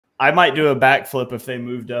I might do a backflip if they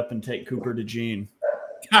moved up and take Cooper DeJean.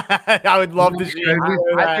 I would love to see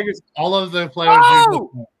I think it's all of the players.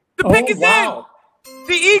 Oh! The pick is in.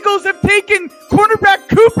 The Eagles have taken cornerback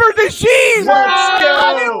Cooper DeJean. Let's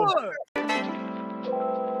go.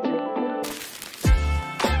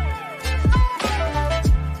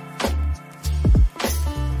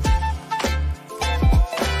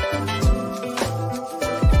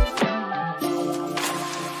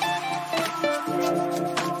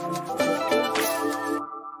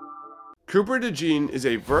 Cooper DeJean is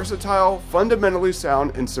a versatile, fundamentally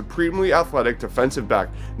sound, and supremely athletic defensive back.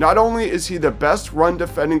 Not only is he the best run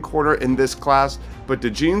defending corner in this class, but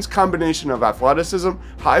DeJean's combination of athleticism,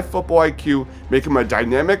 high football IQ make him a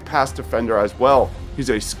dynamic pass defender as well. He's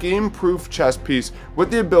a scheme-proof chess piece with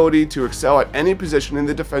the ability to excel at any position in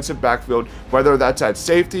the defensive backfield, whether that's at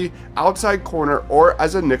safety, outside corner, or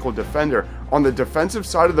as a nickel defender. On the defensive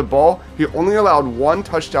side of the ball, he only allowed 1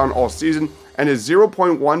 touchdown all season, and his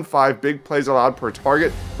 0.15 big plays allowed per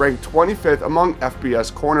target ranked 25th among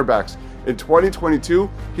FBS cornerbacks. In 2022,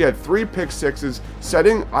 he had 3 pick sixes,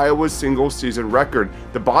 setting Iowa's single season record.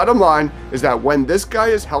 The bottom line is that when this guy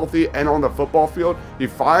is healthy and on the football field, he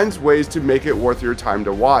finds ways to make it worth your time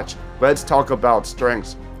to watch. Let's talk about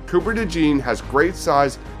strengths. Cooper DeJean has great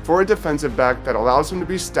size for a defensive back that allows him to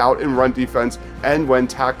be stout in run defense and when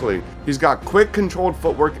tackling. He's got quick, controlled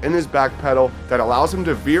footwork in his back pedal that allows him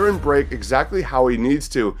to veer and break exactly how he needs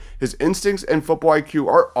to. His instincts and football IQ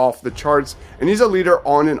are off the charts, and he's a leader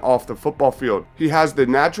on and off the football field. He has the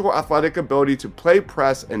natural athletic ability to play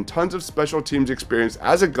press and tons of special teams experience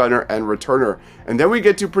as a gunner and returner. And then we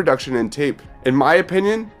get to production and tape. In my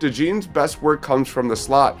opinion, DeJean's best work comes from the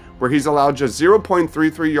slot, where he's allowed just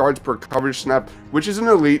 0.33 yards per coverage snap, which is an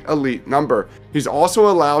elite number. He's also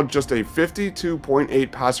allowed just a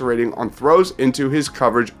 52.8 passer rating on throws into his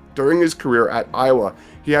coverage during his career at Iowa.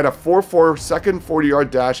 He had a 4.4 second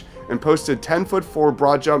 40-yard dash and posted 10'4"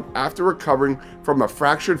 broad jump after recovering from a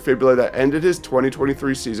fractured fibula that ended his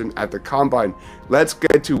 2023 season at the Combine. Let's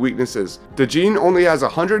get to weaknesses. DeJean only has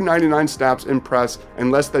 199 snaps in press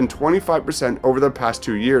and less than 25% over the past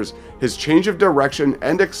 2 years. His change of direction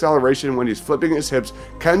and acceleration when he's flipping his hips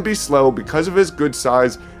can be slow because of his good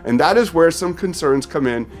size, and that is where some concerns come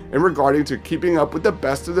in regarding to keeping up with the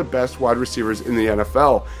best of the best wide receivers in the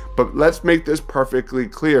NFL. But let's make this perfectly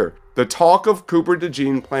clear. The talk of Cooper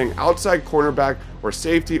DeJean playing outside cornerback or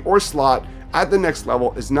safety or slot at the next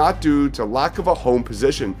level is not due to lack of a home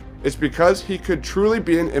position. It's because he could truly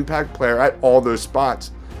be an impact player at all those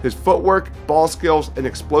spots. His footwork, ball skills, and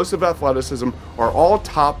explosive athleticism are all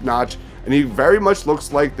top-notch, and he very much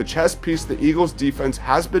looks like the chess piece the Eagles defense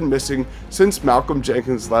has been missing since Malcolm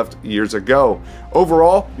Jenkins left years ago.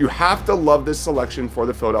 Overall, you have to love this selection for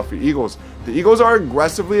the Philadelphia Eagles. The Eagles are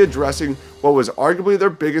aggressively addressing what was arguably their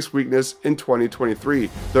biggest weakness in 2023,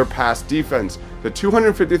 their pass defense. The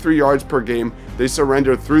 253 yards per game they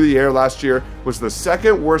surrendered through the air last year was the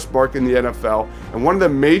second worst mark in the NFL and one of the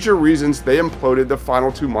major reasons they imploded the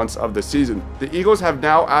final 2 months of the season. The Eagles have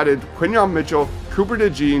now added Quinyon Mitchell, Cooper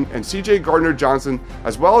DeJean, and CJ Gardner-Johnson,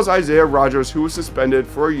 as well as Isaiah Rodgers, who was suspended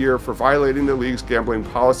for a year for violating the league's gambling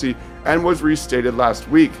policy and was restated last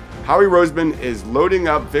week. Howie Roseman is loading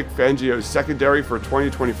up Vic Fangio's secondary for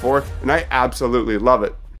 2024, and I absolutely love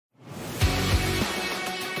it.